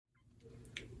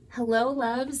Hello,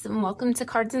 loves, and welcome to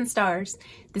Cards and Stars,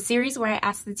 the series where I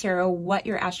ask the tarot what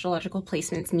your astrological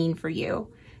placements mean for you.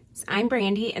 So I'm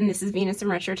Brandy, and this is Venus in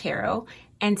Retro Tarot,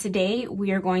 and today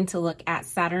we are going to look at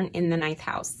Saturn in the 9th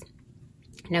house.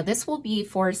 Now, this will be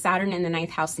for Saturn in the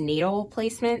 9th house natal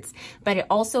placements, but it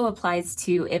also applies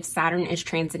to if Saturn is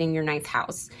transiting your 9th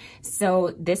house.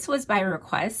 So this was by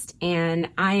request, and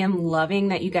I am loving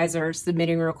that you guys are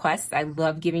submitting requests. I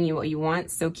love giving you what you want,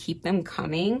 so keep them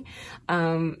coming.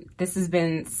 This has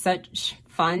been such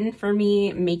fun for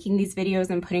me making these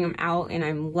videos and putting them out, and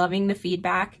I'm loving the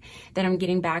feedback that I'm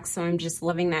getting back. So I'm just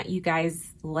loving that you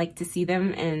guys like to see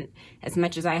them, and as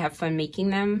much as I have fun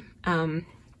making them.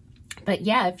 But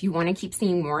yeah, if you want to keep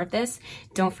seeing more of this,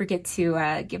 don't forget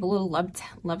to give a little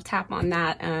love tap on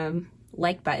that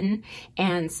like button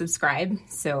and subscribe.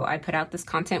 So I put out this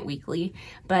content weekly,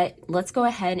 but let's go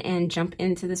ahead and jump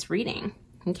into this reading.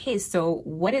 Okay, so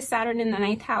what is Saturn in the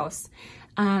 9th house?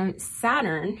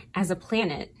 Saturn as a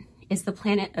planet is the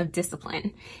planet of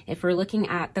discipline. If we're looking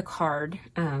at the card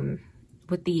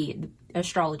with the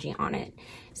astrology on it.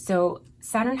 So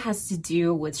Saturn has to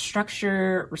do with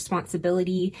structure,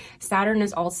 responsibility. Saturn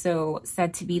is also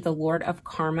said to be the lord of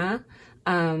karma,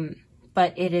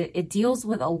 but it deals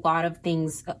with a lot of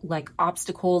things like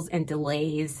obstacles and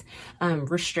delays,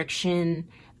 restriction.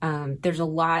 There's a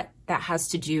lot that has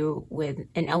to do with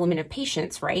an element of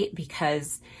patience, right?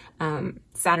 Because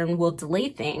Saturn will delay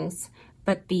things,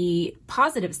 but the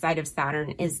positive side of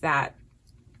Saturn is that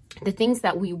the things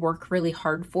that we work really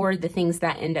hard for, the things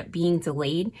that end up being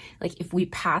delayed, like if we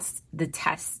pass the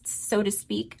tests, so to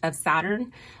speak, of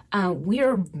Saturn, we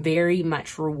are very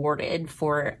much rewarded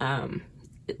for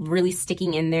really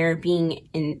sticking in there,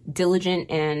 being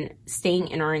diligent and staying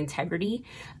in our integrity.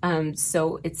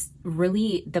 So it's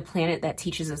really the planet that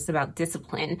teaches us about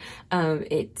discipline.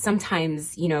 It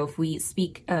sometimes, if we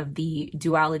speak of the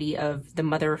duality of the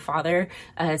mother-father,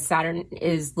 Saturn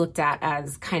is looked at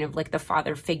as kind of like the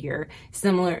father figure,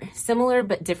 similar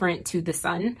but different to the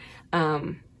sun.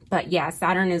 But yeah,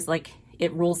 Saturn is like,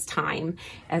 it rules time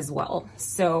as well.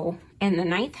 So, and the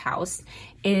 9th house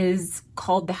is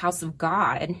called the house of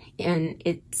God, and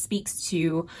it speaks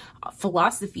to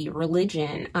philosophy,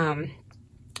 religion.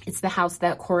 It's the house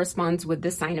that corresponds with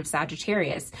the sign of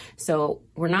Sagittarius. So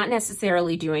we're not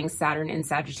necessarily doing Saturn in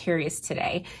Sagittarius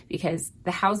today because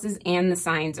the houses and the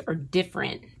signs are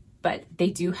different, but they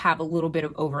do have a little bit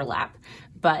of overlap.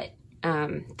 But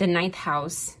the 9th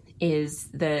house is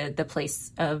the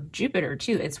place of Jupiter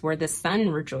too. It's where the sun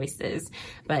rejoices,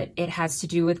 but it has to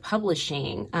do with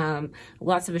publishing.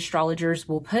 Lots of astrologers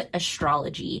will put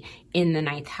astrology in the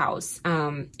 9th house.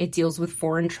 It deals with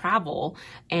foreign travel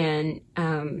and,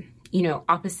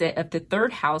 opposite of the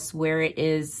 3rd house where it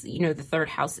is, the 3rd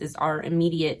house is our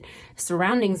immediate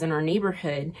surroundings in our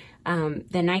neighborhood. The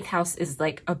 9th house is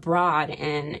like abroad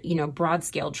and, broad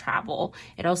scale travel.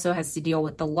 It also has to deal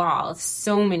with the law,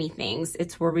 so many things.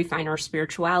 It's where we find our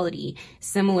spirituality,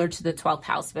 similar to the 12th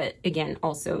house, but again,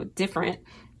 also different.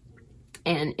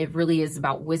 And it really is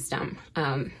about wisdom.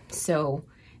 So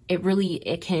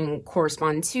it can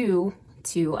correspond to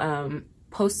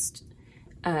post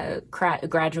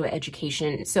graduate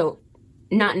education. So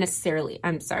not necessarily,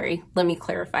 I'm sorry, let me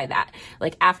clarify that.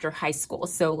 Like after high school,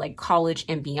 so like college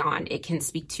and beyond, it can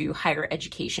speak to higher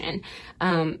education.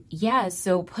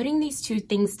 So putting these two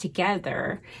things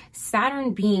together,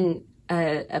 Saturn being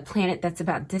a planet that's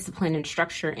about discipline and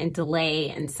structure and delay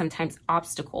and sometimes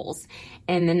obstacles,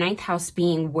 and the 9th house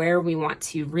being where we want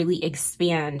to really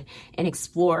expand and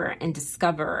explore and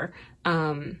discover.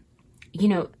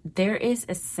 There is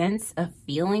a sense of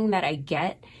feeling that I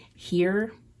get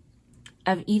here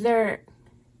of either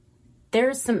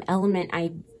there's some element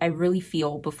I really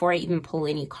feel before I even pull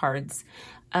any cards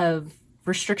of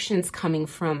restrictions coming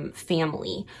from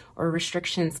family or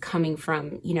restrictions coming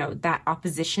from, that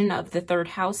opposition of the 3rd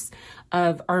house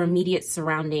of our immediate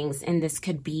surroundings. And this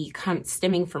could be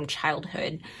stemming from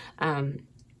childhood,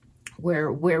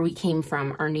 where we came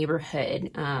from, our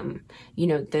neighborhood,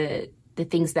 the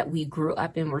things that we grew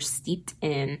up and were steeped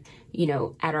in,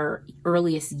 at our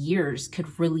earliest years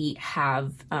could really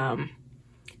have,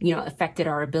 affected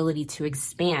our ability to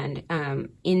expand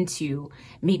into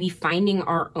maybe finding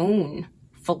our own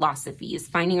philosophies,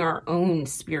 finding our own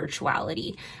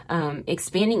spirituality,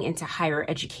 expanding into higher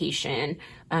education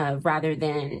rather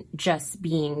than just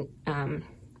being,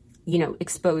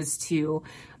 exposed to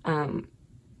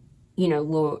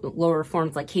lower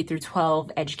forms like K through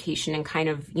 12 education and kind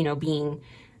of, being,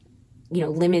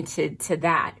 limited to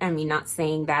that. I mean, not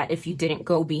saying that if you didn't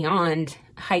go beyond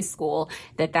high school,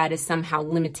 that is somehow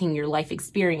limiting your life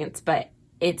experience, but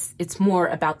it's more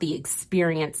about the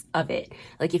experience of it.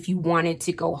 Like if you wanted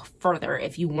to go further,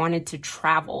 if you wanted to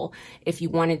travel, if you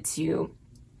wanted to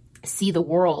see the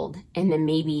world, and then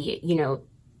maybe, you know,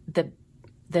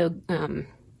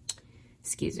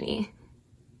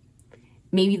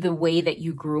 maybe the way that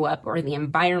you grew up or the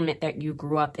environment that you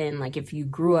grew up in, like if you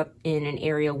grew up in an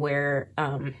area where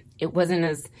it wasn't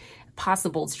as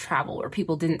possible to travel, or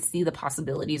people didn't see the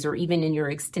possibilities, or even in your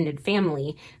extended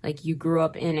family, like you grew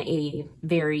up in a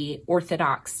very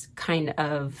orthodox kind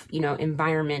of, you know,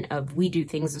 environment of, we do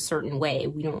things a certain way.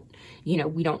 We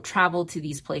don't travel to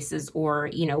these places, or,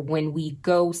 you know, when we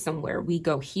go somewhere, we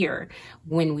go here.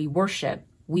 When we worship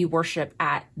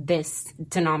at this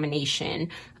denomination.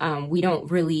 We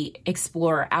don't really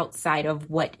explore outside of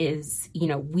what is, you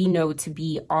know, we know to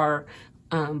be our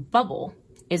bubble,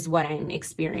 is what I'm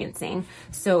experiencing.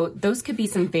 So those could be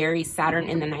some very Saturn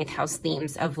in the ninth house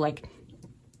themes of like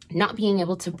not being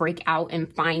able to break out and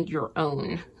find your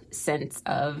own sense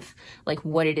of like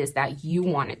what it is that you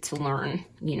wanted to learn,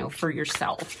 you know, for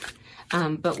yourself.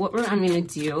 But what I'm going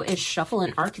to do is shuffle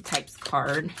an archetypes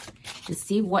card and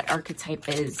see what archetype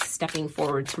is stepping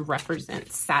forward to represent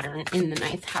Saturn in the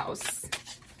ninth house.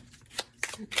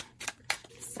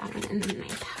 Saturn in the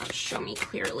ninth house, show me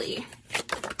clearly.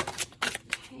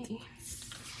 Okay,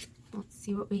 let's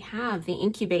see what we have. The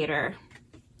incubator.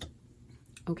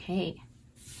 Okay.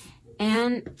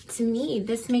 And to me,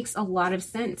 this makes a lot of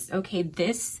sense. Okay,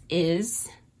 this is,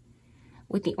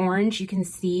 with the orange, you can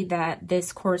see that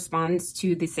this corresponds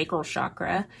to the sacral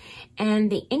chakra.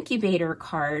 And the incubator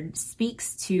card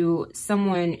speaks to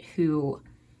someone who,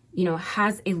 you know,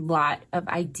 has a lot of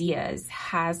ideas,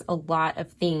 has a lot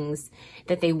of things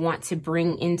that they want to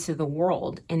bring into the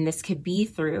world. And this could be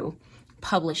through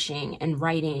publishing and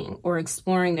writing, or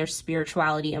exploring their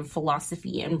spirituality and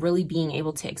philosophy and really being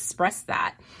able to express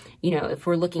that. You know, if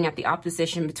we're looking at the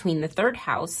opposition between the third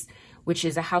house, which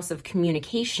is a house of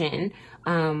communication,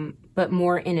 but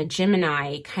more in a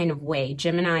Gemini kind of way.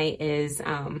 Gemini is,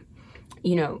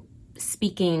 you know,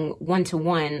 speaking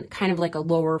one-to-one, kind of like a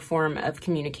lower form of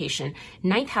communication.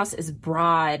 Ninth house is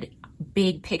broad,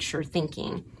 big picture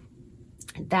thinking,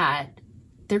 that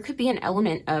there could be an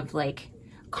element of like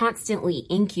constantly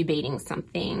incubating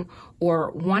something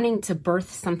or wanting to birth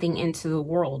something into the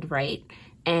world, right?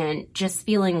 And just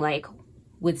feeling like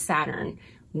with Saturn,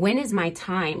 when is my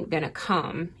time gonna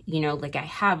come? You know, like I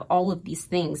have all of these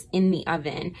things in the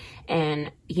oven,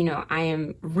 and, you know, I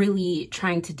am really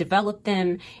trying to develop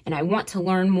them, and I want to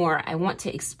learn more. I want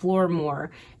to explore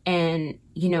more. And,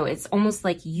 you know, it's almost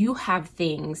like you have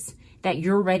things that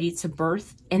you're ready to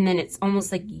birth. And then it's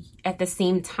almost like at the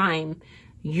same time,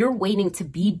 you're waiting to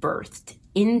be birthed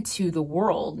into the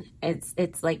world.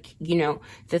 It's like, you know,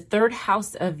 the third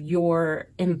house of your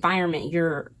environment,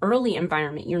 your early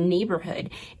environment, your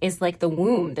neighborhood is like the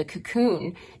womb, the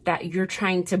cocoon that you're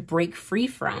trying to break free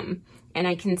from. And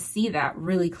I can see that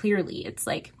really clearly. It's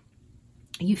like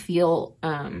you feel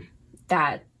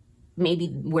that maybe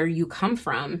where you come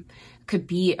from could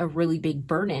be a really big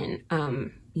burden.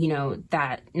 You know,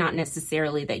 that not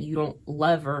necessarily that you don't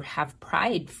love or have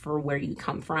pride for where you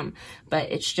come from, but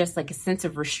it's just like a sense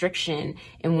of restriction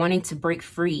and wanting to break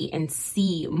free and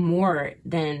see more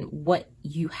than what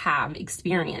you have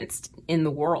experienced in the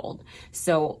world.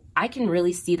 So I can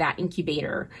really see that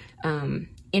incubator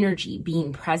energy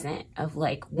being present of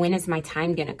like, when is my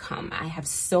time going to come? I have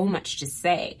so much to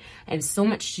say. I have so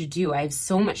much to do. I have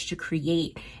so much to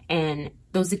create. And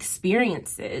those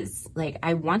experiences, like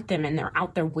I want them and they're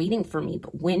out there waiting for me,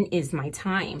 but when is my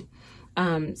time?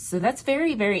 So that's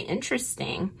very, very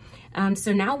interesting.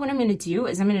 So now what I'm going to do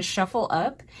is I'm going to shuffle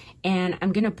up and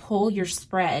I'm going to pull your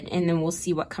spread, and then we'll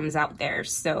see what comes out there.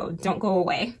 So don't go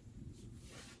away.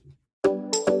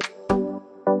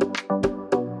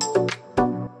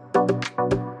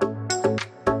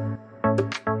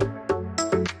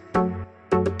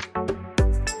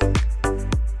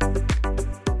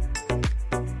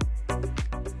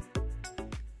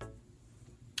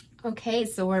 Okay,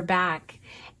 so we're back,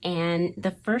 and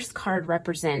the first card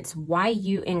represents why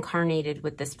you incarnated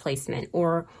with this placement,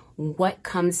 or what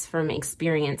comes from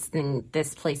experiencing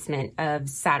this placement of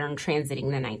Saturn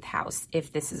transiting the ninth house,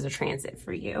 if this is a transit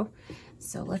for you.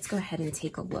 So let's go ahead and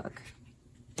take a look.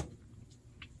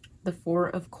 The Four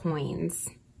of Coins.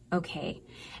 Okay,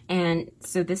 and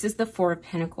so this is the Four of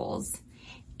Pentacles,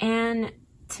 and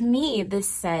to me this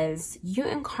says you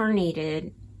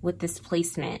incarnated with this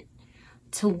placement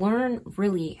to learn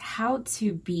really how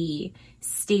to be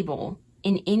stable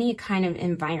in any kind of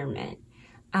environment,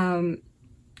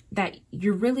 that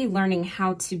you're really learning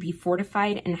how to be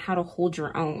fortified and how to hold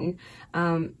your own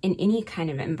in any kind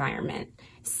of environment.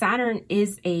 Saturn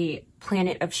is a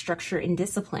planet of structure and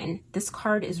discipline. This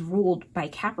card is ruled by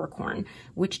Capricorn,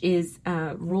 which is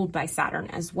ruled by Saturn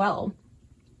as well.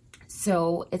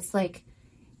 So it's like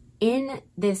in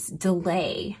this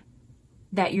delay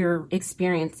that you're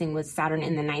experiencing with Saturn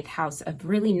in the ninth house of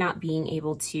really not being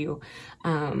able to,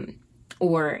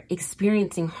 or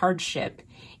experiencing hardship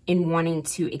in wanting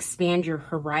to expand your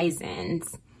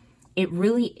horizons, it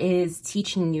really is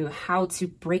teaching you how to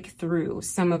break through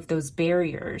some of those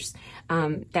barriers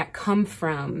that come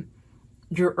from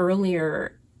your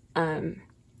earliest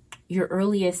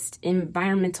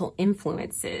environmental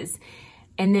influences.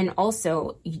 And then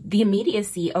also the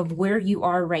immediacy of where you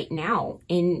are right now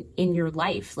in your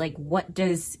life. Like, what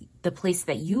does the place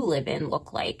that you live in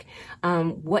look like?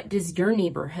 What does your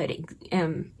neighborhood,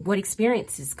 what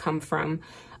experiences come from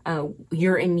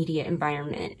your immediate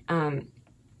environment?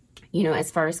 As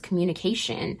far as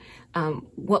communication,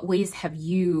 what ways have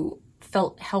you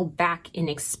felt held back in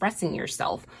expressing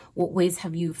yourself? What ways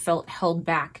have you felt held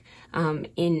back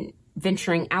in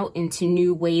venturing out into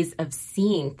new ways of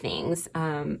seeing things?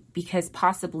 Because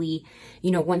possibly,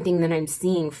 one thing that I'm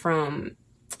seeing from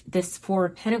this Four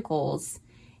of Pentacles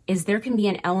is there can be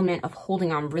an element of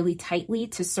holding on really tightly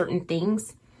to certain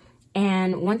things.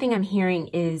 And one thing I'm hearing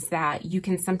is that you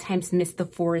can sometimes miss the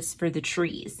forest for the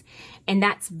trees. And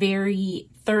that's very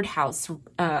third house,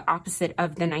 opposite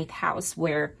of the ninth house,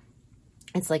 where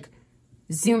it's like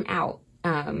zoom out.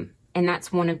 And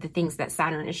that's one of the things that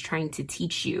Saturn is trying to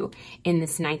teach you in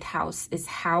this ninth house, is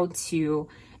how to,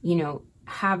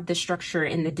 have the structure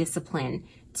and the discipline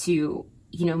to,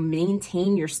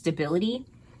 maintain your stability,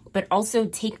 but also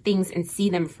take things and see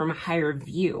them from a higher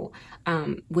view,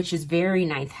 which is very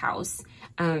ninth house,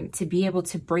 to be able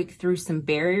to break through some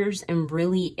barriers and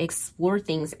really explore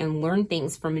things and learn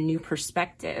things from a new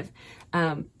perspective,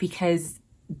 because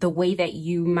the way that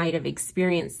you might have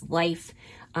experienced life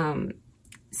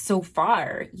so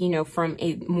far, from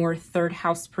a more third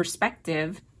house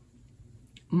perspective,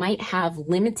 might have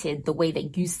limited the way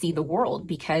that you see the world,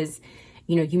 because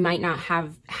you might not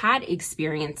have had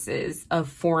experiences of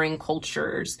foreign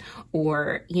cultures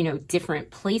or,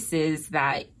 different places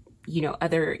that,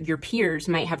 your peers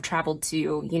might have traveled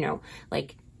to,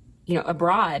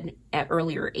 abroad at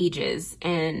earlier ages.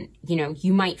 And,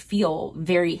 you might feel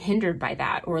very hindered by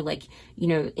that, or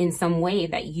in some way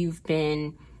that you've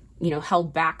been,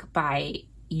 held back by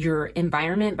your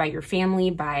environment, by your family,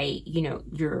 by,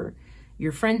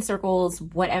 your friend circles,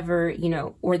 whatever,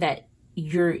 or that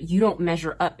you don't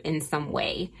measure up in some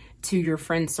way to your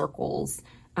friend circles,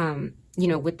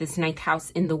 with this ninth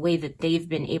house in the way that they've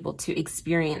been able to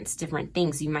experience different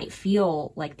things. You might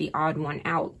feel like the odd one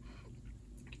out.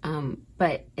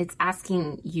 But it's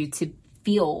asking you to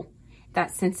feel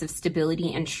that sense of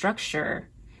stability and structure,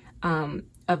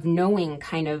 of knowing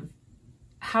kind of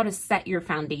how to set your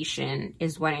foundation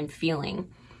is what I'm feeling.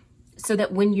 So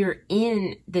that when you're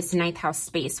in this ninth house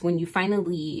space, when you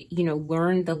finally,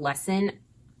 learn the lesson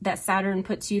that Saturn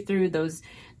puts you through, those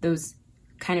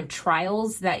kind of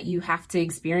trials that you have to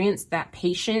experience, that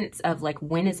patience of like,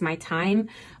 when is my time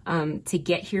to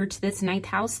get here to this ninth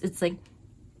house? It's like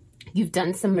you've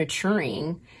done some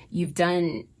maturing, you've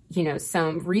done,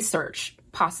 some research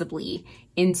possibly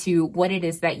into what it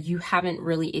is that you haven't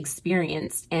really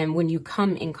experienced. And when you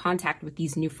come in contact with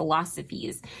these new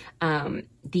philosophies,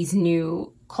 these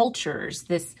new cultures,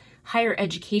 this higher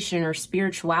education or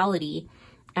spirituality,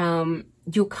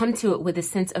 you'll come to it with a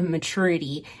sense of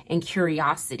maturity and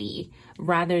curiosity,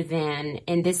 rather than,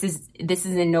 and this is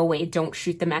in no way, don't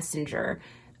shoot the messenger,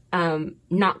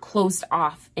 not closed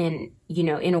off in,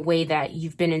 in a way that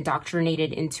you've been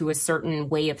indoctrinated into a certain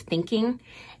way of thinking.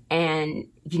 And,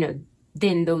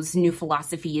 then those new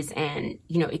philosophies and,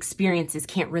 experiences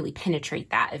can't really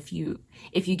penetrate that, if you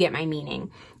get my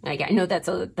meaning. Like, I know that's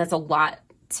a lot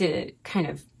to kind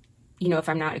of, if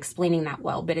I'm not explaining that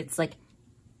well, but it's like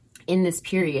in this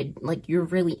period, like you're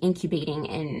really incubating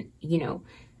and,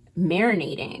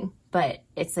 marinating, but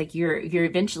it's like you're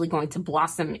eventually going to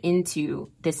blossom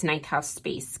into this ninth house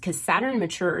space, because Saturn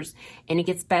matures and it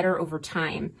gets better over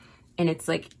time. And it's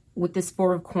like, with this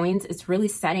Four of Coins, it's really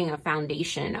setting a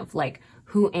foundation of like,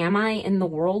 who am I in the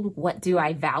world? What do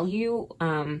I value?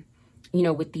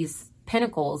 With these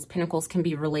pentacles can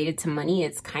be related to money.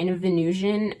 It's kind of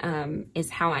Venusian, is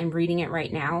how I'm reading it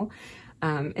right now.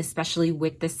 Especially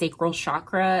with the sacral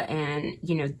chakra and,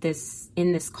 this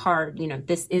in this card,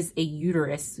 this is a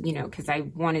uterus, because I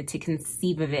wanted to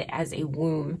conceive of it as a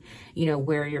womb,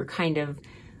 where you're kind of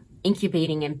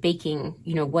incubating and baking,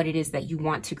 what it is that you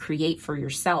want to create for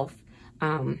yourself,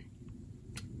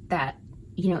 that,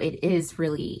 it is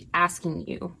really asking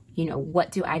you,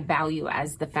 what do I value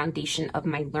as the foundation of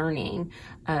my learning,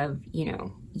 of,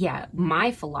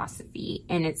 my philosophy.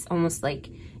 And it's almost like,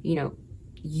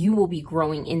 you will be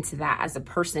growing into that as a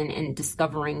person and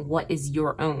discovering what is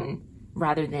your own,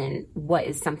 rather than what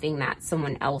is something that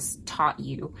someone else taught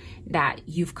you that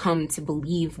you've come to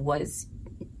believe was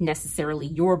necessarily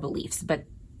your beliefs, but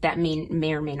that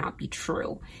may or may not be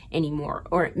true anymore,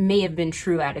 or it may have been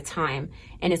true at a time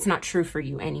and it's not true for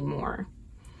you anymore.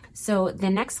 So the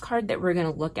next card that we're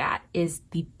going to look at is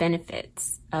the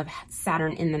benefits of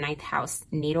Saturn in the ninth house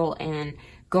natal and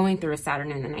going through a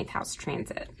Saturn in the ninth house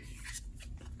transit.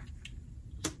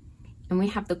 And we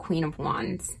have the Queen of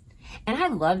Wands. And I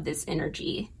love this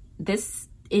energy. This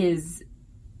is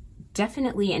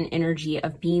definitely an energy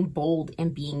of being bold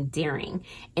and being daring.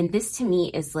 And this to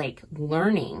me is like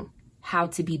learning how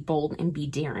to be bold and be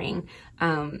daring.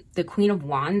 The Queen of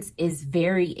Wands is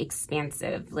very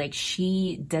expansive. Like,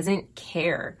 she doesn't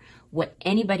care what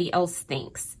anybody else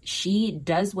thinks. She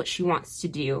does what she wants to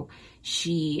do.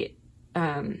 She,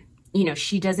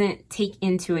 she doesn't take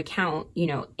into account,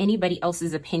 anybody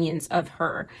else's opinions of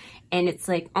her. And it's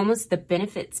like almost the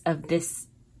benefits of this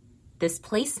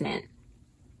placement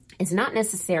is not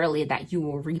necessarily that you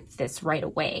will reap this right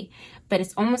away, but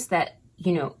it's almost that,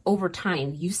 over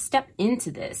time you step into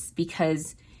this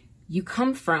because you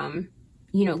come from,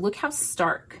 look how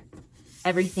stark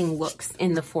everything looks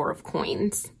in the Four of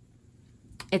Coins.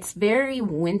 It's very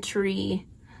wintry.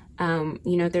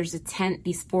 There's a tent.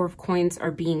 These Four of Coins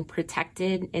are being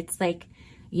protected. It's like,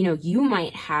 you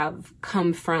might have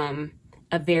come from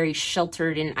a very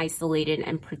sheltered and isolated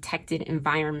and protected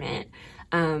environment.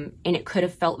 And it could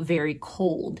have felt very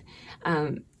cold.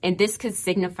 And this could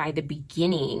signify the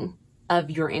beginning of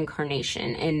your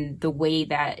incarnation and the way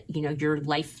that, your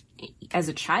life as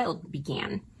a child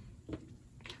began.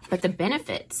 But the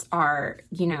benefits are,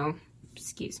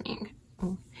 excuse me,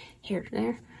 here,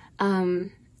 there.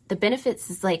 The benefits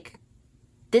is like,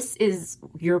 this is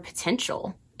your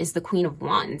potential, is the Queen of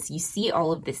Wands. You see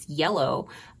all of this yellow,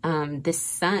 this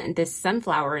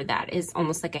sunflower that is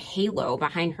almost like a halo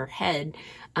behind her head.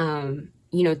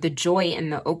 The joy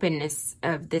and the openness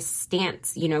of this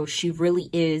stance, she really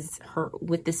is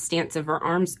with the stance of her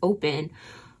arms open,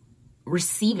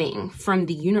 receiving from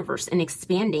the universe and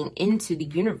expanding into the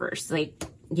universe. Like,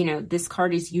 this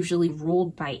card is usually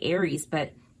ruled by Aries,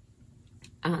 but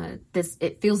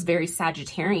it feels very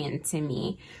Sagittarian to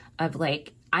me, of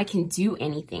like, I can do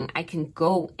anything. I can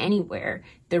go anywhere.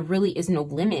 There really is no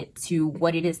limit to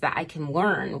what it is that I can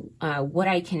learn, what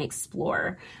I can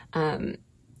explore,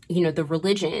 the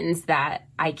religions that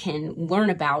I can learn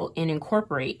about and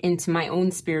incorporate into my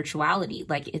own spirituality.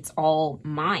 Like, it's all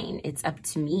mine. It's up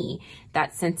to me.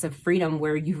 That sense of freedom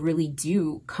where you really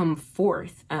do come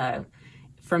forth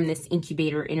from this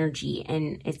incubator energy,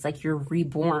 and it's like you're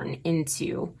reborn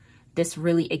into this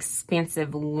really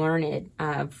expansive, learned,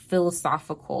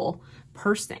 philosophical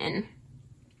person.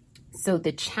 So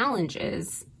the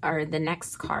challenges are the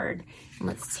next card.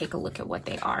 Let's take a look at what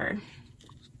they are.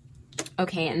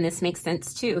 Okay, and this makes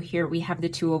sense too. Here we have the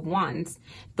Two of Wands,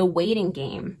 the waiting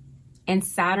game, and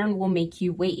Saturn will make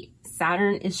you wait.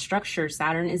 Saturn is structure.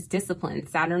 Saturn is discipline.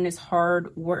 Saturn is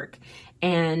hard work.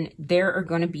 And there are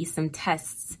going to be some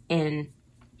tests. And,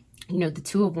 the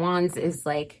Two of Wands is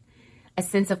like a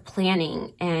sense of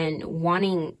planning and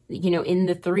wanting, in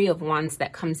the Three of Wands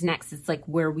that comes next, it's like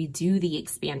where we do the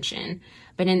expansion.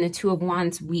 But in the Two of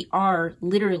Wands, we are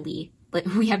literally, like,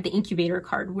 we have the incubator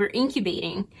card. We're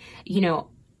incubating,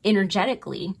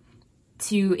 energetically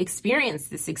to experience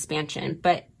this expansion.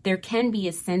 But there can be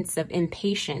a sense of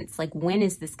impatience. Like, when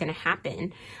is this going to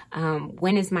happen?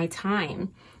 When is my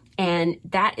time? And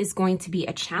that is going to be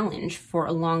a challenge for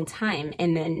a long time.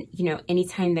 And then,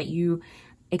 anytime that you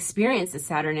experience a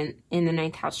Saturn in the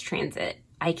ninth house transit,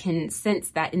 I can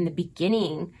sense that in the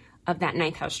beginning of that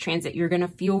ninth house transit, you're going to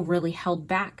feel really held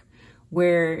back,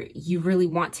 where you really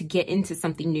want to get into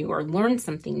something new or learn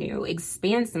something new,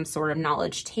 expand some sort of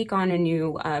knowledge, take on a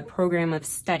new program of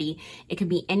study. It could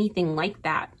be anything like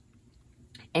that.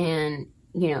 And,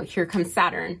 here comes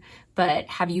Saturn. But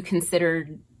have you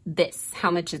considered this,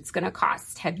 how much it's going to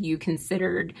cost? Have you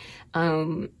considered,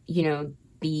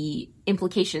 the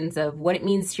implications of what it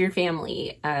means to your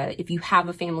family, if you have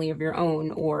a family of your own,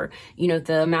 or,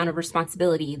 the amount of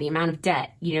responsibility, the amount of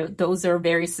debt, those are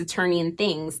very Saturnian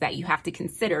things that you have to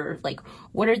consider. Like,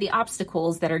 what are the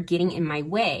obstacles that are getting in my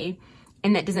way?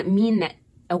 And that doesn't mean that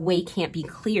a way can't be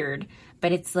cleared,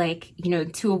 but it's like,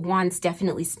 Two of Wands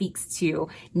definitely speaks to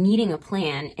needing a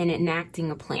plan and enacting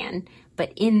a plan.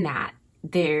 But in that,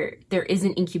 there is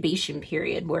an incubation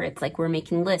period where it's like we're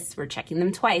making lists, we're checking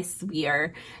them twice, we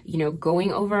are,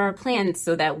 going over our plans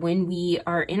so that when we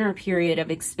are in our period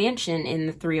of expansion in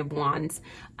the Three of Wands,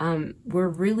 we're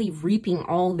really reaping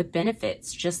all the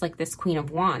benefits, just like this Queen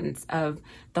of Wands, of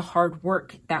the hard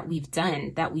work that we've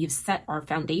done, that we've set our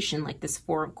foundation, like this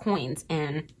Four of Coins.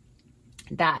 And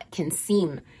that can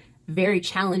seem very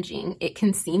challenging. It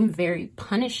can seem very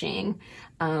punishing.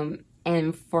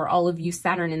 And for all of you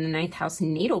Saturn in the ninth house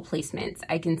natal placements,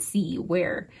 I can see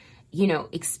where,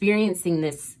 experiencing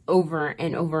this over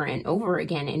and over and over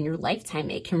again in your lifetime,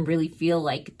 it can really feel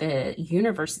like the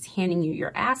universe is handing you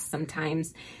your ass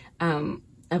sometimes,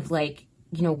 of like,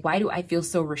 why do I feel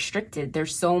so restricted?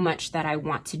 There's so much that I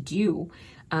want to do.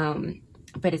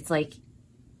 But it's like,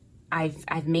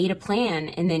 I've made a plan,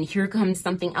 and then here comes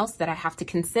something else that I have to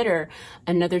consider,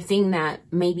 another thing that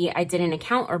maybe I didn't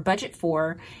account or budget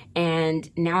for, and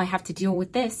now I have to deal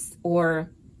with this.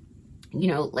 Or,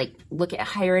 like, look at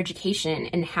higher education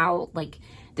and how, like,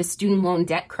 the student loan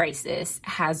debt crisis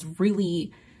has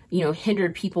really,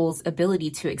 hindered people's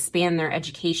ability to expand their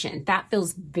education. That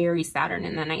feels very Saturn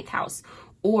in the ninth house.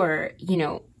 Or,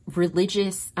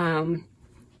 religious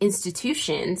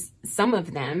institutions, some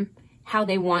of them, how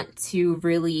they want to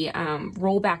really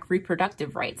roll back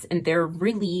reproductive rights. And they're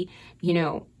really,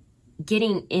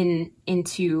 getting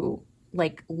into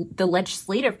like the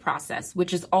legislative process,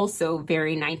 which is also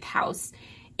very ninth house,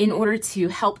 in order to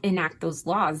help enact those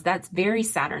laws. That's very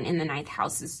Saturn in the ninth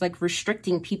house. It's like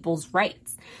restricting people's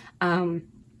rights.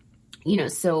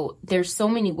 So there's so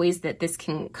many ways that this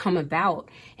can come about.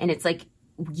 And it's like,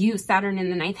 you, Saturn in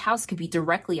the ninth house, could be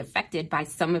directly affected by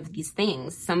some of these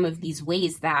things, some of these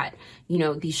ways that,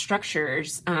 these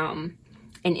structures and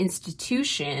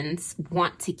institutions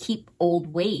want to keep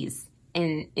old ways,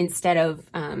 and instead of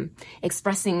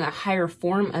expressing a higher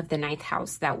form of the ninth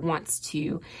house that wants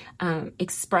to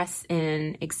express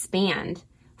and expand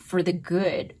for the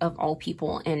good of all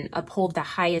people and uphold the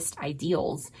highest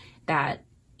ideals, that,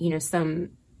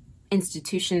 some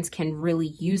institutions can really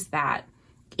use that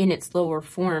in its lower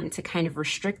form to kind of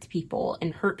restrict people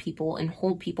and hurt people and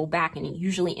hold people back. And it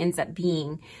usually ends up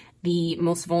being the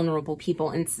most vulnerable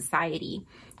people in society.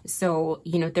 So,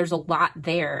 there's a lot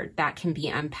there that can be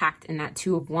unpacked. And that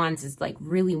Two of Wands is like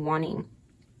really wanting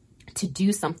to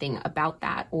do something about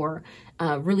that, or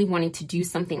really wanting to do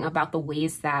something about the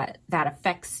ways that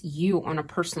affects you on a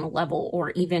personal level,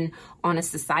 or even on a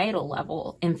societal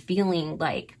level, and feeling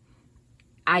like,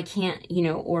 I can't,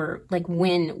 or like,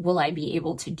 when will I be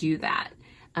able to do that?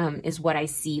 Is what I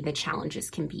see the challenges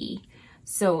can be.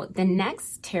 So the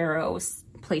next tarot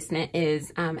placement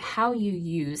is how you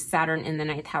use Saturn in the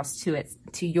ninth house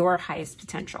to your highest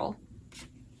potential.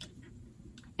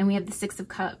 And we have the Six of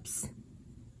Cups.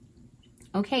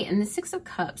 Okay, and the Six of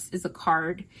Cups is a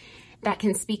card that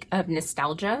can speak of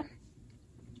nostalgia.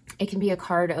 It can be a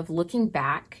card of looking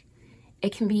back.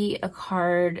 It can be a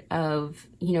card of,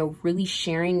 really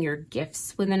sharing your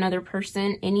gifts with another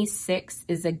person. Any six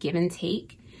is a give and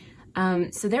take.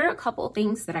 So there are a couple of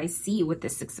things that I see with the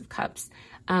Six of Cups.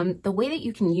 The way that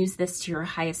you can use this to your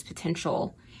highest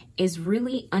potential is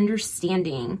really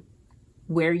understanding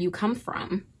where you come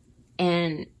from,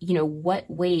 and, what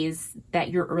ways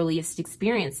that your earliest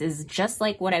experiences, just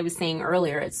like what I was saying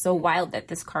earlier, it's so wild that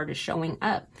this card is showing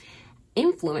up,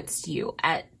 influenced you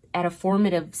at a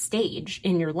formative stage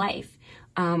in your life,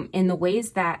 in the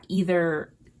ways that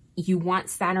either you want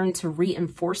Saturn to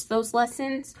reinforce those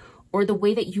lessons, or the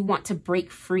way that you want to break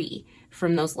free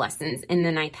from those lessons in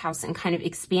the ninth house and kind of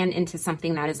expand into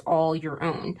something that is all your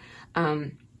own.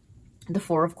 The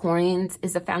Four of Coins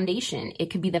is a foundation.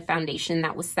 It could be the foundation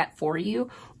that was set for you,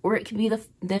 or it could be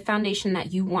the foundation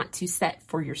that you want to set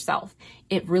for yourself.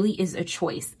 It really is a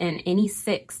choice. And any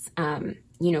six,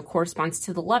 corresponds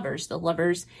to the Lovers. The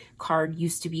Lovers card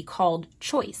used to be called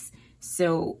choice.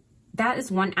 So that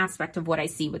is one aspect of what I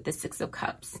see with the Six of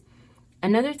Cups.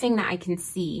 Another thing that I can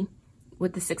see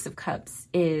with the Six of Cups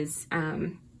is,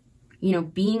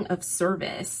 being of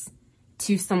service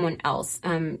to someone else,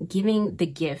 giving the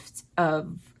gift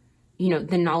of,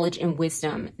 the knowledge and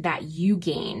wisdom that you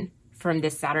gain from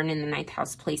this Saturn in the ninth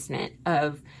house placement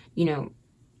of, the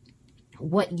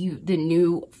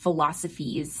new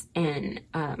philosophies and,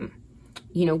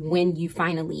 when you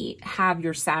finally have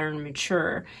your Saturn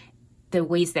mature, the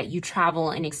ways that you travel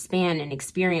and expand and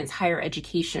experience higher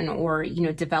education, or,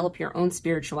 develop your own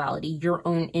spirituality, your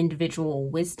own individual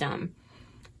wisdom,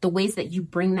 the ways that you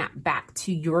bring that back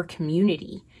to your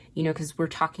community, because we're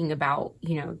talking about,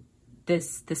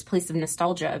 this place of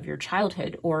nostalgia of your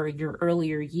childhood or your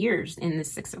earlier years in the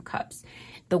Six of Cups.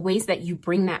 The ways that you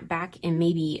bring that back, and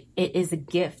maybe it is a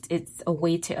gift, it's a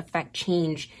way to affect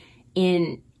change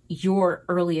in your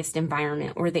earliest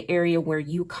environment or the area where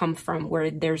you come from,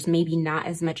 where there's maybe not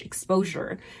as much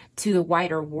exposure to the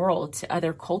wider world, to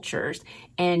other cultures.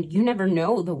 And you never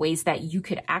know the ways that you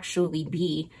could actually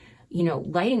be,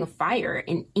 lighting a fire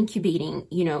and incubating,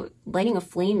 lighting a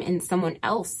flame in someone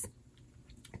else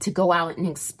to go out and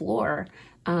explore,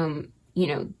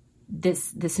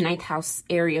 this ninth house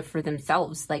area for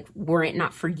themselves. Like, were it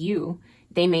not for you,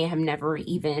 they may have never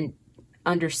even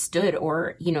understood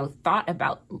or, thought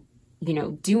about,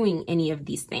 doing any of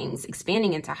these things,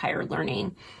 expanding into higher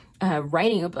learning,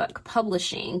 writing a book,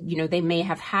 publishing. They may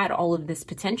have had all of this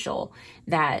potential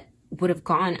that would have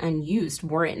gone unused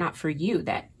were it not for you,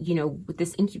 that, with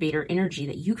this incubator energy,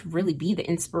 that you could really be the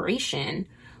inspiration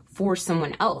for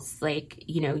someone else. Like,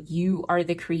 you are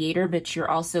the creator, but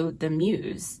you're also the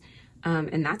muse.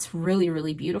 And that's really,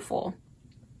 really beautiful.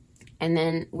 And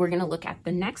then we're going to look at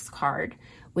the next card,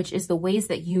 which is the ways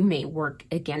that you may work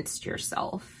against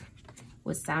yourself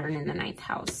with Saturn in the ninth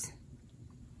house.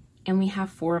 And we have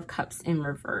Four of Cups in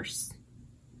reverse.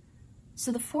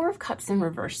 So the Four of Cups in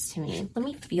reverse, to me, let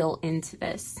me feel into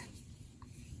this.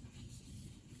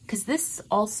 Because this is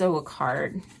also a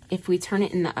card, if we turn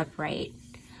it in the upright,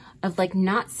 of like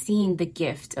not seeing the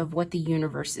gift of what the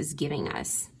universe is giving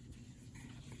us.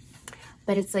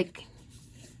 But it's like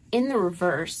in the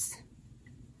reverse,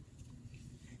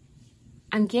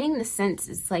 I'm getting the sense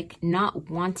it's like not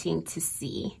wanting to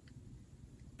see,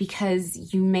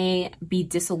 because you may be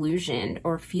disillusioned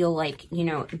or feel like,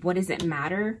 what does it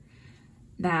matter?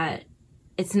 That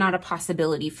it's not a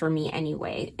possibility for me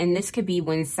anyway. And this could be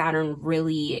when Saturn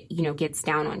really, gets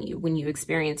down on you, when you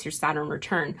experience your Saturn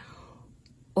return.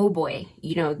 Oh boy,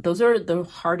 those are the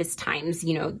hardest times,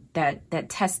 that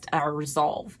test our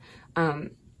resolve.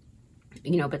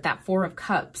 But that Four of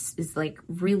Cups is like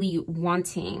really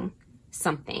wanting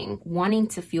something, wanting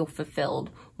to feel fulfilled,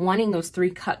 wanting those three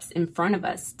cups in front of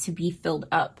us to be filled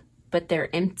up, but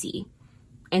they're empty.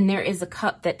 And there is a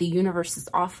cup that the universe is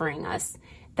offering us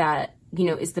that,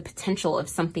 is the potential of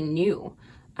something new,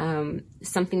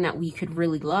 something that we could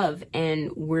really love.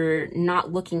 And we're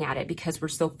not looking at it because we're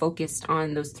so focused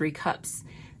on those three cups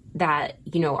that,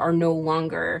 are no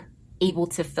longer able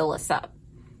to fill us up.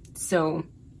 So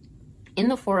in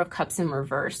the Four of Cups in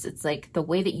reverse, it's like the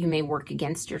way that you may work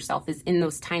against yourself is in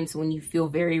those times when you feel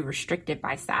very restricted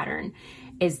by Saturn,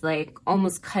 is like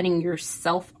almost cutting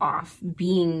yourself off,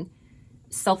 being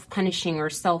self-punishing or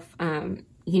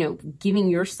giving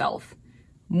yourself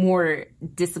more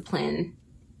discipline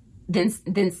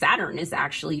than Saturn is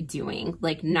actually doing,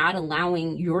 like not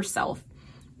allowing yourself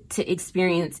to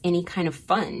experience any kind of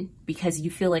fun because you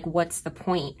feel like, what's the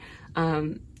point?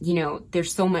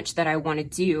 There's so much that I want to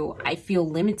do. I feel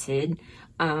limited.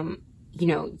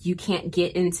 You can't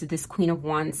get into this Queen of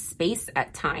Wands space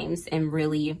at times and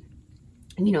really,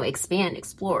 expand,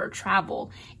 explore,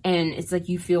 travel. And it's like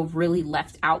you feel really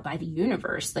left out by the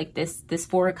universe. Like this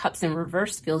Four of Cups in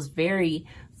reverse feels very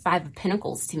Five of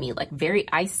Pentacles to me, like very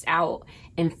iced out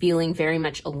and feeling very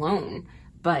much alone.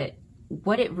 But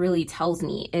what it really tells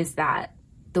me is that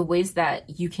the ways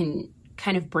that you can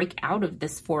kind of break out of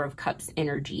this Four of Cups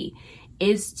energy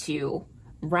is to,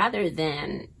 rather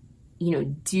than,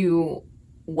 do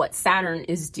what Saturn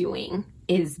is doing,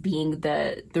 is being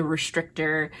the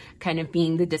restrictor, kind of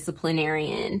being the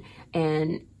disciplinarian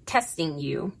and testing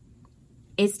you,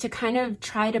 is to kind of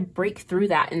try to break through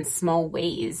that in small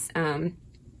ways.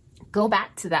 Go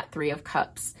back to that Three of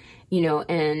Cups,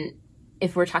 and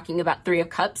if we're talking about Three of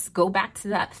Cups, go back to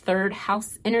that third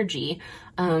house energy.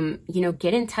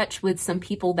 Get in touch with some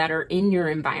people that are in your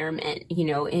environment, in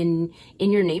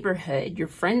your neighborhood, your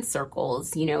friend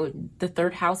circles. The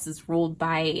third house is ruled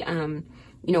by,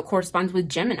 corresponds with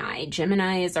Gemini.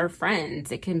 Gemini is our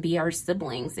friends. It can be our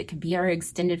siblings. It could be our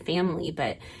extended family,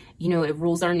 but, it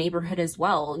rules our neighborhood as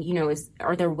well.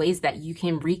 Are there ways that you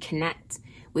can reconnect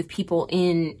with people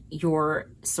in your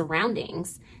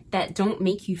surroundings that don't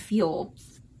make you feel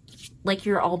like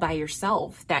you're all by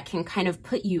yourself, that can kind of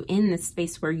put you in this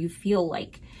space where you feel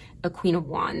like a Queen of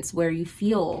Wands, where you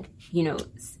feel,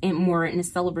 more in a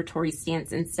celebratory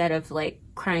stance instead of like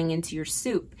crying into your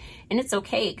soup. And it's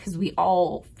okay, because we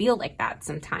all feel like that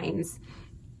sometimes.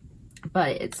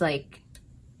 But it's like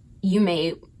you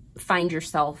may find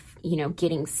yourself,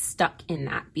 getting stuck in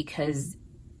that because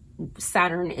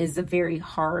Saturn is a very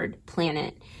hard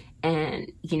planet.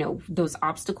 And, those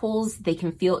obstacles, they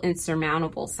can feel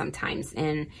insurmountable sometimes.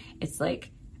 And it's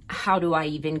like, how do I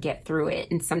even get through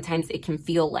it? And sometimes it can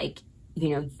feel like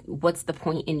what's the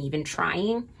point in even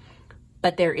trying?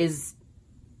 But there is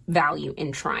value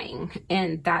in trying,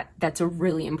 and that's a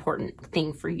really important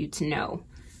thing for you to know.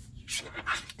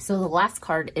 So the last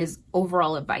card is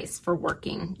overall advice for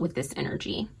working with this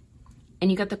energy. And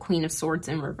you got the Queen of Swords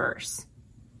in reverse.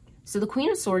 So the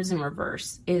Queen of Swords in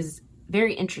reverse is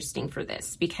very interesting for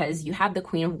this because you have the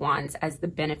Queen of Wands as the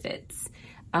benefits.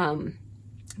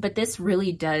 But this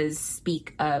really does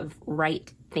speak of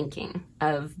right thinking,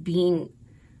 of being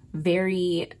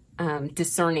very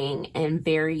discerning and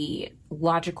very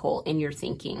logical in your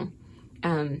thinking.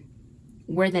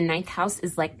 Where the ninth house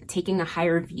is like taking a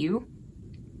higher view,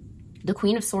 the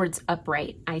Queen of Swords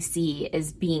upright I see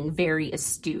as being very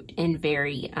astute and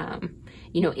very,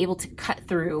 able to cut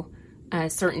through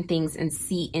certain things and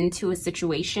see into a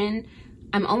situation.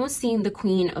 I'm almost seeing the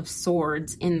Queen of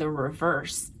Swords in the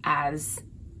reverse as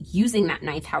using that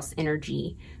ninth house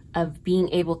energy of being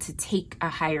able to take a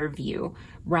higher view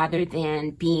rather than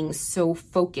being so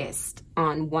focused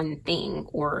on one thing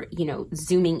or,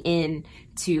 zooming in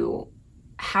to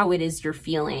how it is you're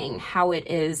feeling, how it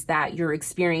is that you're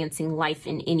experiencing life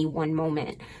in any one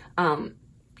moment.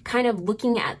 Kind of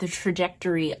looking at the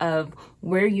trajectory of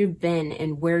where you've been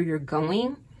and where you're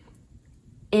going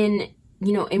in,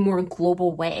 a more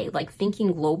global way, like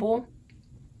thinking global,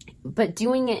 but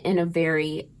doing it in a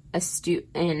very astute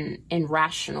and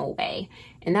rational way.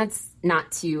 And that's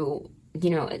not to,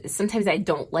 sometimes I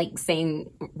don't like saying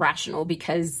rational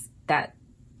because that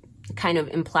kind of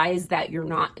implies that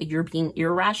you're being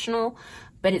irrational,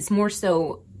 but it's more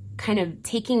so kind of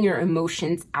taking your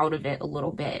emotions out of it a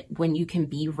little bit when you can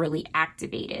be really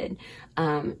activated,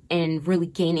 and really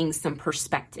gaining some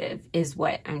perspective is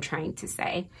what I'm trying to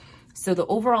say. So the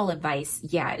overall advice,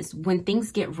 is when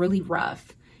things get really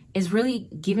rough, is really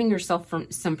giving yourself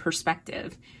some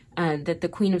perspective, that the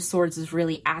Queen of Swords is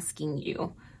really asking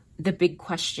you the big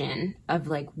question of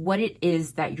like what it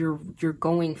is that you're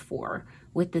going for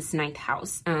with this ninth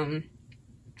house, and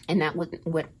that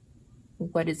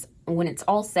what is, when it's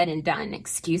all said and done,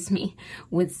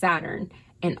 with Saturn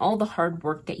and all the hard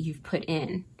work that you've put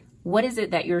in, what is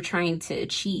it that you're trying to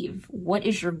achieve? What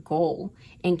is your goal?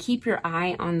 And keep your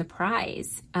eye on the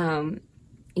prize,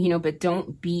 but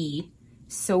don't be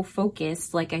so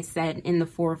focused, like I said, in the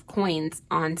Four of Coins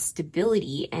on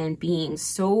stability and being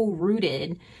so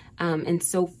rooted and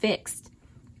so fixed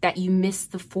that you miss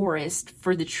the forest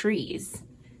for the trees.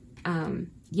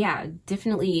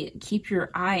 Definitely keep your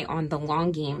eye on the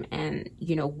long game and,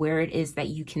 where it is that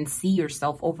you can see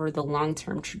yourself over the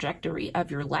long-term trajectory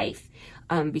of your life,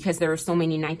 because there are so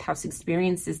many ninth house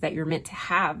experiences that you're meant to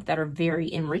have that are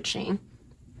very enriching.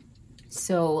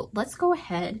 So let's go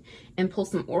ahead and pull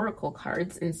some oracle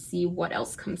cards and see what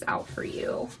else comes out for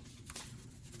you.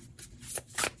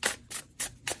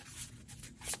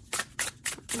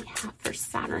 What do we have for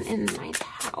Saturn in the ninth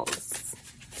house?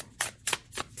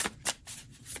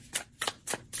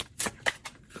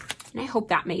 And I hope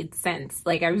that made sense.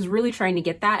 Like, I was really trying to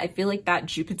get that. I feel like that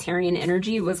Jupiterian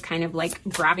energy was kind of like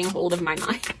grabbing hold of my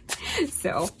mind.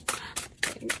 So,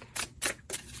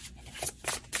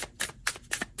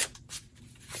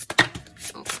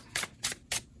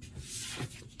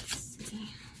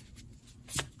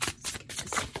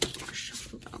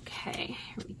 okay,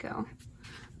 here we go.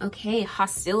 Okay,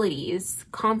 hostilities,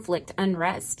 conflict,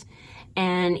 unrest.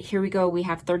 And here we go, we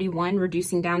have 31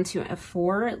 reducing down to a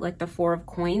 4, like the 4 of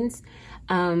coins.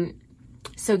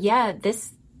 So yeah,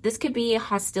 this could be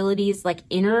hostilities, like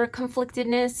inner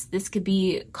conflictedness. This could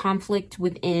be conflict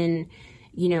within,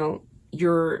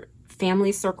 your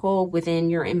family circle, within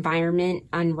your environment,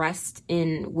 unrest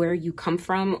in where you come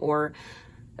from, or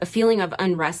a feeling of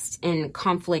unrest and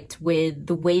conflict with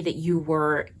the way that you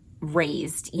were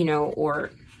raised,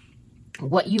 or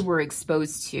what you were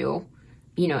exposed to,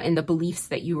 and the beliefs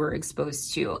that you were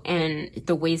exposed to, and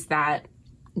the ways that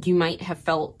you might have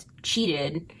felt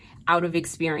cheated out of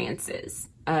experiences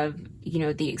of,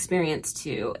 the experience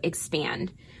to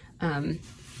expand, and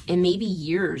maybe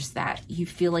years that you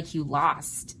feel like you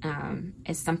lost,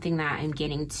 is something that I'm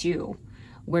getting to,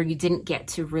 where you didn't get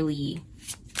to really,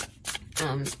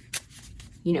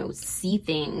 see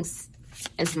things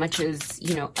as much as,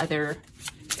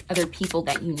 other people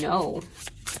that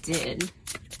did,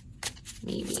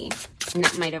 maybe. And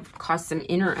that might have caused some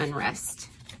inner unrest.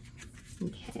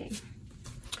 Okay.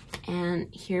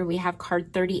 And here we have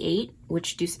card 38,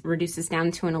 which reduces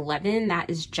down to an 11. That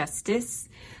is justice.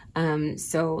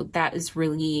 So that is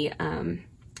really,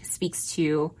 speaks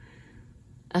to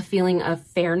a feeling of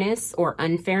fairness or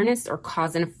unfairness or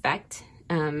cause and effect.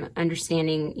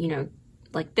 Understanding,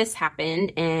 like this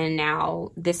happened and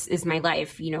now this is my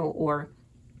life, or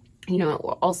it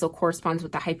also corresponds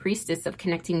with the high priestess of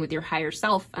connecting with your higher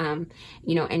self, and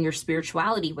your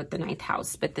spirituality with the ninth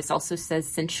house. But this also says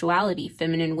sensuality,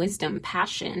 feminine wisdom,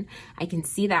 passion. I can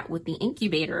see that with the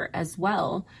incubator as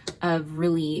well, of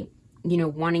really,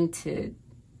 wanting to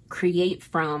create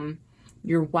from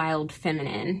your wild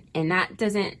feminine. And that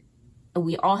doesn't,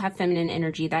 we all have feminine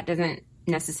energy. That doesn't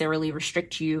necessarily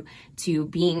restrict you to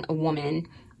being a woman.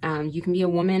 You can be a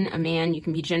woman, a man, you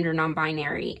can be gender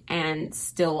non-binary and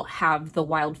still have the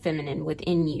wild feminine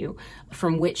within you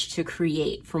from which to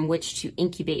create, from which to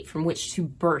incubate, from which to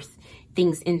birth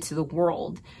things into the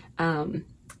world. And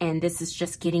this is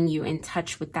just getting you in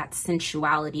touch with that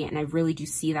sensuality. And I really do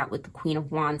see that with the Queen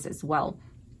of Wands as well.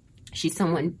 She's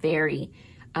someone very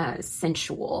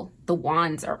sensual. The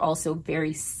wands are also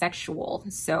very sexual.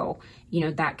 So,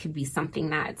 that could be something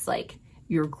that's like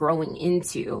you're growing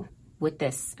into with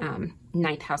this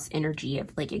ninth house energy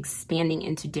of like expanding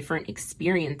into different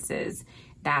experiences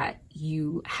that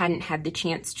you hadn't had the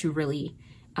chance to really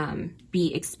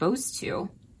be exposed to,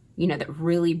 that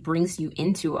really brings you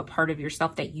into a part of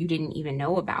yourself that you didn't even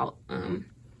know about,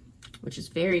 which is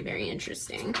very, very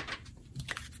interesting.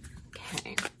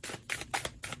 Okay.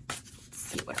 Let's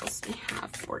see what else we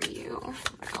have for you.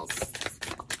 What else is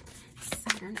about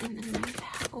Saturn in the ninth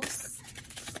house?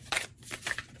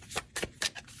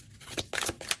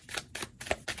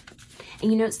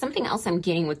 And something else I'm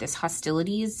getting with this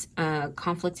hostilities,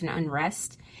 conflict and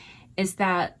unrest is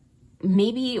that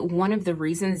maybe one of the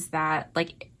reasons that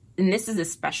and this is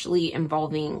especially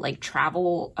involving like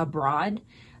travel abroad,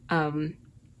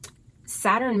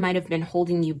 Saturn might have been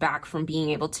holding you back from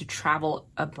being able to travel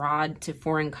abroad to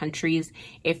foreign countries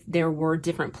if there were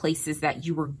different places that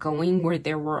you were going where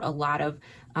there were a lot of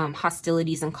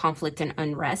hostilities and conflict and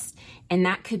unrest. And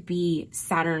that could be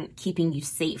Saturn keeping you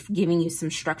safe, giving you some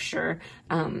structure.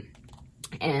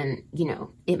 And,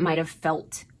 it might have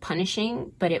felt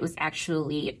punishing, but it was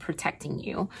actually protecting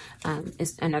you,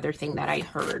 is another thing that I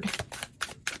heard.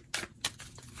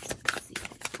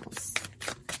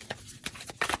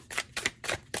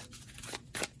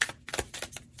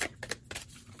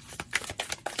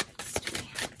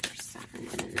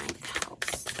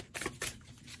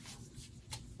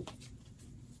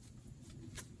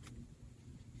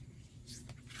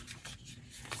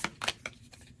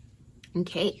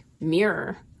 Okay,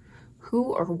 mirror.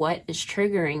 Who or what is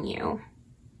triggering you?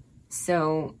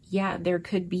 So yeah, there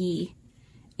could be,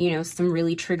 some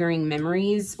really triggering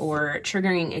memories or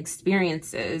triggering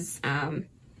experiences.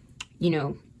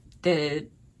 The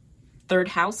third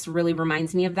house really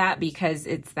reminds me of that because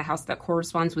it's the house that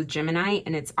corresponds with Gemini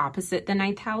and it's opposite the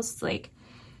ninth house. Like,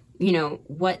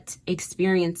 what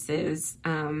experiences,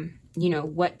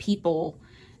 what people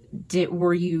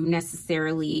were you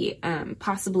necessarily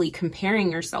possibly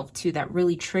comparing yourself to that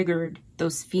really triggered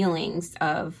those feelings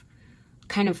of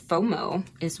kind of FOMO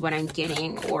is what I'm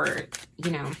getting, or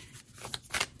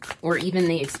or even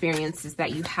the experiences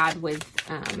that you had with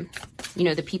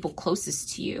the people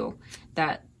closest to you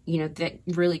that that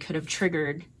really could have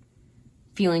triggered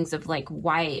feelings of like,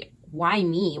 why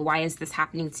me? Why is this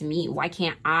happening to me? Why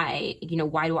can't I,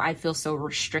 why do I feel so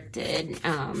restricted?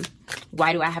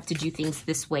 Why do I have to do things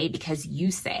this way because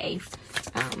you say,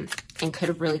 and could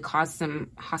have really caused some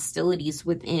hostilities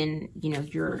within,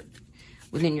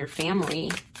 within your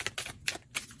family.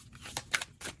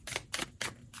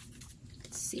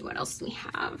 Let's see what else we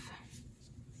have.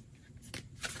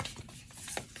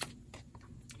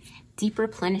 Deep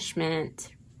replenishment,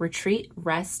 retreat,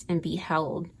 rest, and be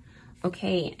held.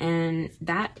 Okay, and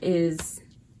that is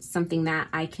something that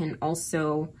I can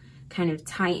also kind of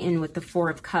tie in with the Four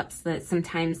of Cups, that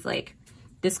sometimes like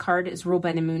this card is ruled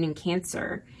by the moon in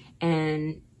Cancer,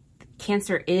 and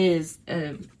Cancer is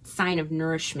a sign of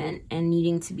nourishment and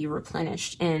needing to be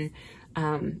replenished. And,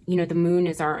 the moon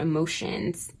is our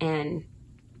emotions. And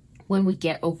when we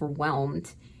get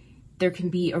overwhelmed, there can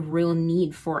be a real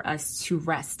need for us to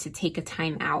rest, to take a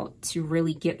time out, to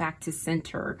really get back to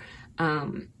center.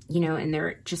 And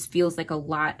there just feels like a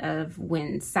lot of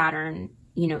when Saturn,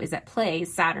 is at play.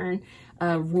 Saturn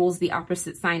rules the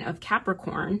opposite sign of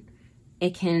Capricorn.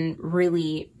 It can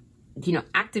really,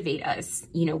 activate us,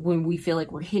 when we feel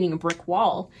like we're hitting a brick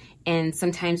wall. And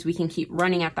sometimes we can keep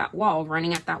running at that wall,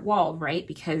 right?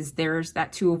 Because there's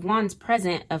that Two of Wands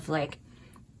present of like,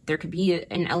 there could be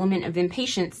an element of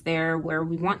impatience there where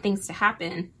we want things to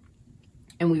happen.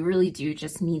 And we really do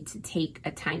just need to take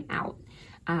a time out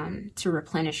to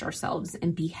replenish ourselves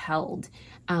and be held,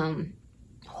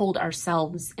 hold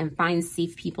ourselves and find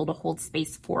safe people to hold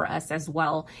space for us as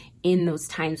well in those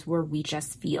times where we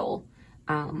just feel,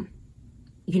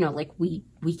 like we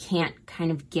can't kind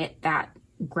of get that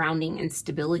grounding and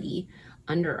stability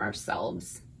under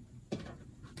ourselves.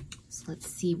 So let's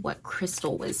see what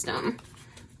crystal wisdom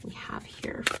we have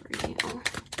here for you.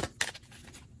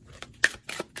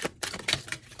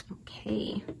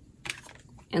 Okay.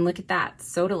 And look at that,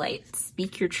 sodalite,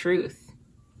 speak your truth.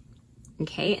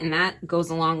 Okay, and that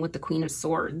goes along with the Queen of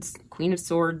Swords. Queen of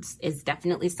Swords is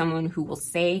definitely someone who will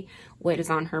say what is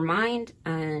on her mind,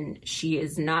 and she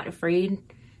is not afraid.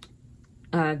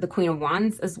 The Queen of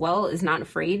Wands as well is not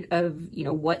afraid of, you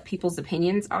know, what people's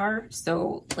opinions are.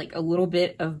 So like a little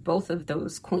bit of both of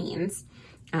those queens.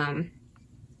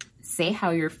 Say how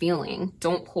you're feeling.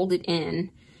 Don't hold it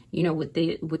in, you know, with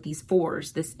these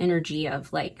fours, this energy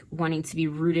of like wanting to be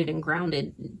rooted and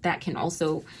grounded. That can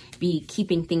also be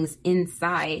keeping things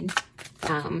inside,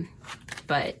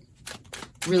 but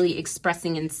really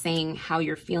expressing and saying how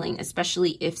you're feeling,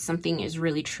 especially if something is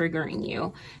really triggering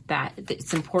you, that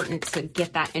it's important to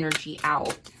get that energy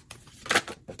out.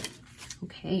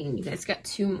 Okay, and you guys got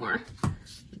two more.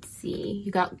 Let's see.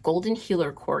 You got golden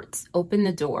healer quartz, open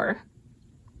the door.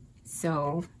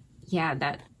 So yeah,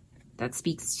 that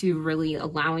speaks to really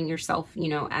allowing yourself, you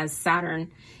know, as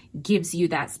Saturn gives you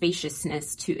that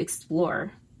spaciousness to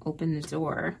explore. Open the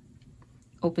door.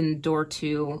 Open the door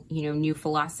to, you know, new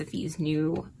philosophies,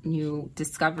 new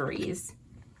discoveries.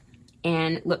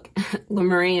 And look,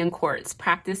 Lemurian quartz,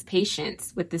 practice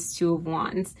patience with this Two of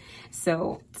Wands.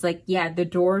 So it's like, yeah, the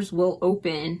doors will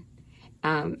open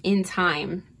in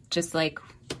time, just like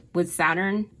with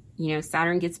Saturn. You know,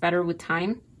 Saturn gets better with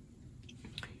time.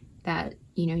 That,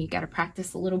 you know, you got to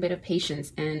practice a little bit of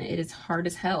patience, and it is hard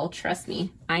as hell. Trust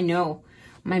me. I know.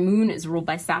 My moon is ruled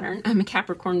by Saturn. I'm a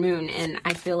Capricorn moon, and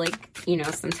I feel like, you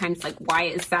know, sometimes like, why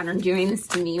is Saturn doing this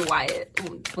to me? Why,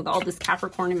 with all this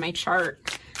Capricorn in my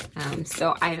chart?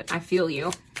 So I feel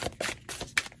you.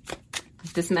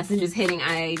 If this message is hitting,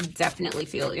 I definitely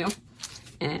feel you.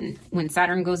 And when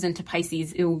Saturn goes into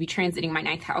Pisces, it will be transiting my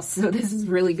 9th house. So this is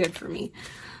really good for me.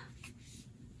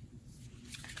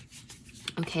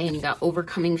 Okay, and you got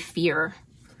overcoming fear.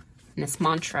 And this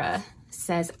mantra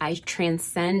says, I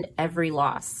transcend every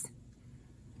loss.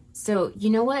 So you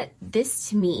know what? This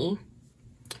to me,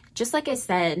 just like I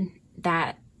said,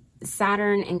 that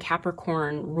Saturn and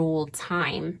Capricorn rule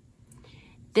time,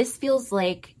 this feels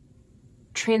like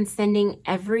transcending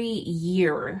every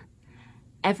year,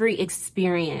 every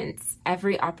experience,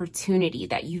 every opportunity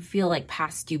that you feel like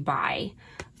passed you by.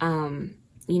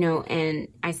 You know, and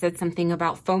I said something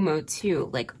about FOMO too,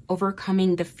 like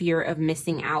overcoming the fear of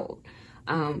missing out,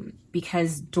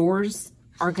 because doors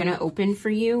are going to open for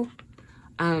you.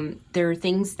 There are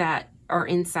things that are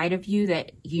inside of you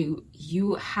that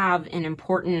you have an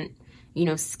important, you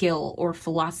know, skill or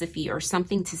philosophy or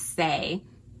something to say,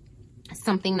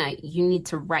 something that you need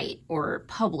to write or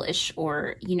publish,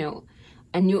 or, you know,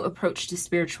 a new approach to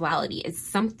spirituality. It's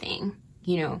something,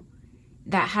 you know,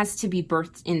 that has to be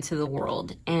birthed into the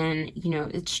world. And, you know,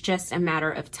 it's just a matter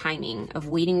of timing, of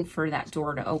waiting for that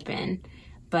door to open.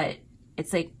 But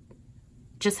it's like,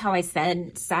 just how I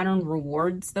said, Saturn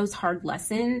rewards those hard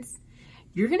lessons.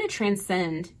 You're going to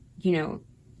transcend, you know,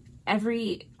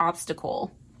 every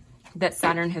obstacle that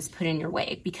Saturn has put in your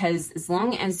way, because as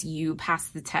long as you pass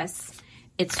the tests,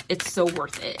 it's so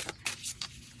worth it.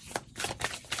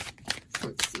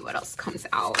 Let's see what else comes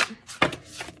out.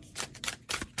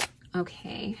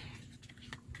 Okay,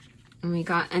 and we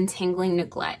got untangling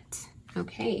neglect.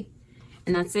 Okay,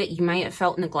 and that's it. You might have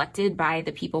felt neglected by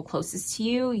the people closest to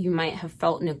you. You might have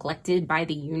felt neglected by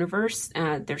the universe.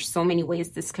 There's so many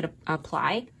ways this could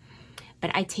apply,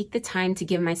 but I take the time to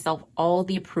give myself all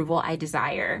the approval I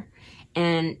desire.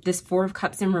 And this Four of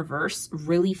Cups in reverse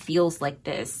really feels like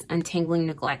this, untangling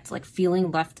neglect, like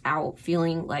feeling left out,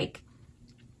 feeling like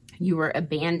you were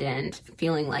abandoned,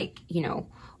 feeling like, you know,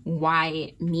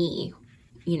 why me?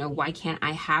 You know, why can't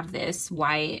I have this?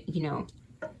 Why, you know,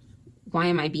 why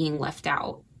am I being left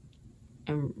out?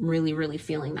 I'm really, really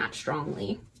feeling that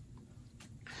strongly.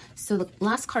 So the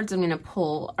last cards I'm going to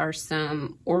pull are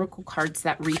some oracle cards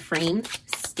that reframe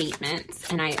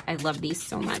statements. And I love these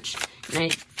so much. And I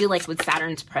feel like with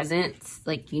Saturn's presence,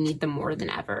 like you need them more than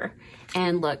ever.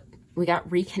 And look, we got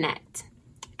reconnect.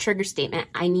 Trigger statement,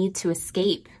 I need to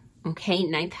escape. Okay,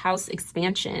 9th house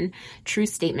expansion. True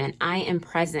statement, I am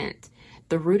present.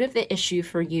 The root of the issue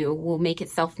for you will make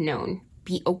itself known.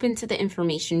 Be open to the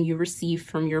information you receive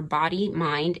from your body,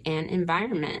 mind, and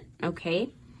environment.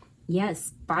 Okay?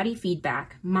 Yes, body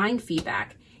feedback, mind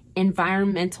feedback,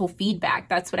 environmental feedback.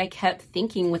 That's what I kept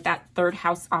thinking with that 3rd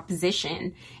house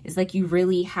opposition, is like you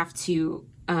really have to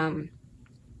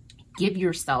give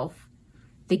yourself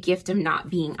the gift of not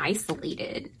being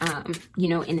isolated, you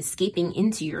know, and escaping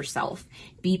into yourself.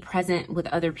 Be present with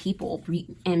other people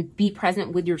and be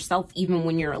present with yourself even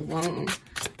when you're alone.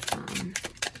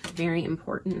 Very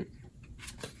important.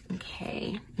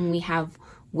 Okay, and we have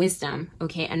wisdom.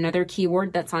 Okay, another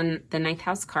keyword that's on the 9th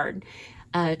house card.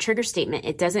 Trigger statement,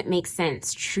 it doesn't make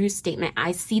sense. True statement,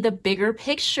 I see the bigger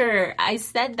picture. I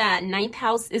said that 9th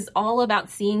house is all about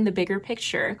seeing the bigger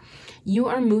picture. You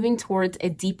are moving towards a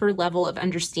deeper level of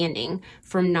understanding,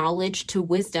 from knowledge to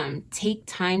wisdom. Take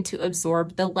time to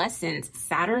absorb the lessons.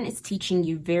 Saturn is teaching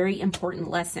you very important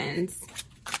lessons.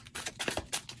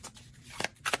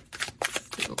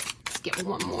 Let's get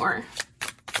one more.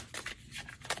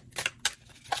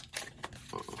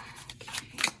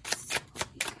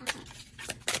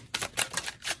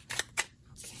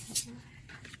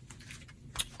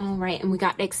 All right, and we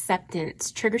got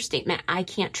acceptance. Trigger statement, I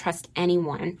can't trust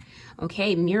anyone.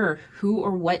 Okay, mirror, who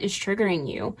or what is triggering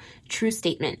you? True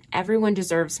statement, everyone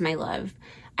deserves my love.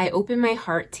 I open my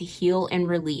heart to heal and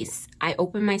release. I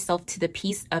open myself to the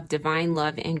peace of divine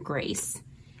love and grace.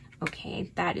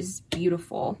 Okay, that is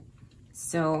beautiful.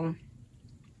 So,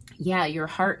 yeah, your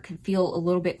heart could feel a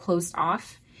little bit closed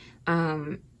off.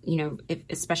 You know,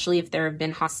 especially if there have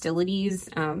been hostilities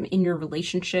in your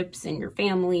relationships, in your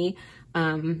family,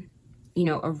 you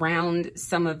know, around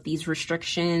some of these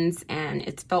restrictions, and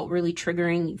it's felt really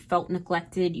triggering. You felt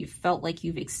neglected. You felt like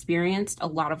you've experienced a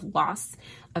lot of loss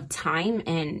of time.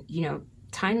 And, you know,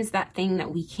 time is that thing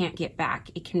that we can't get back.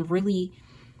 It can really,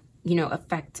 you know,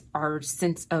 affect our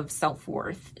sense of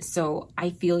self-worth. So I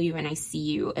feel you and I see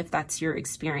you if that's your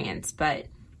experience, but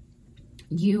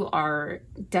you are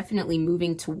definitely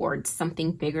moving towards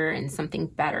something bigger and something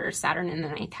better. Saturn in the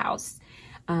 9th house.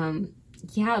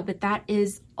 Yeah, but that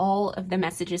is all of the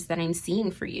messages that I'm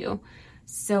seeing for you.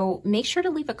 So make sure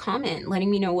to leave a comment letting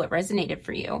me know what resonated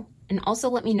for you. And also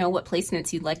let me know what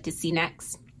placements you'd like to see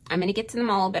next. I'm going to get to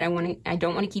them all, but I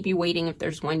don't want to keep you waiting if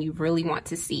there's one you really want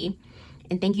to see.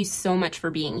 And thank you so much for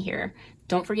being here.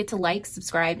 Don't forget to like,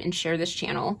 subscribe, and share this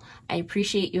channel. I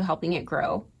appreciate you helping it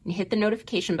grow. And hit the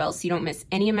notification bell so you don't miss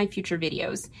any of my future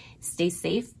videos. Stay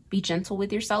safe, be gentle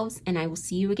with yourselves, and I will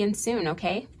see you again soon,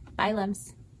 okay? Bye,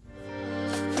 loves.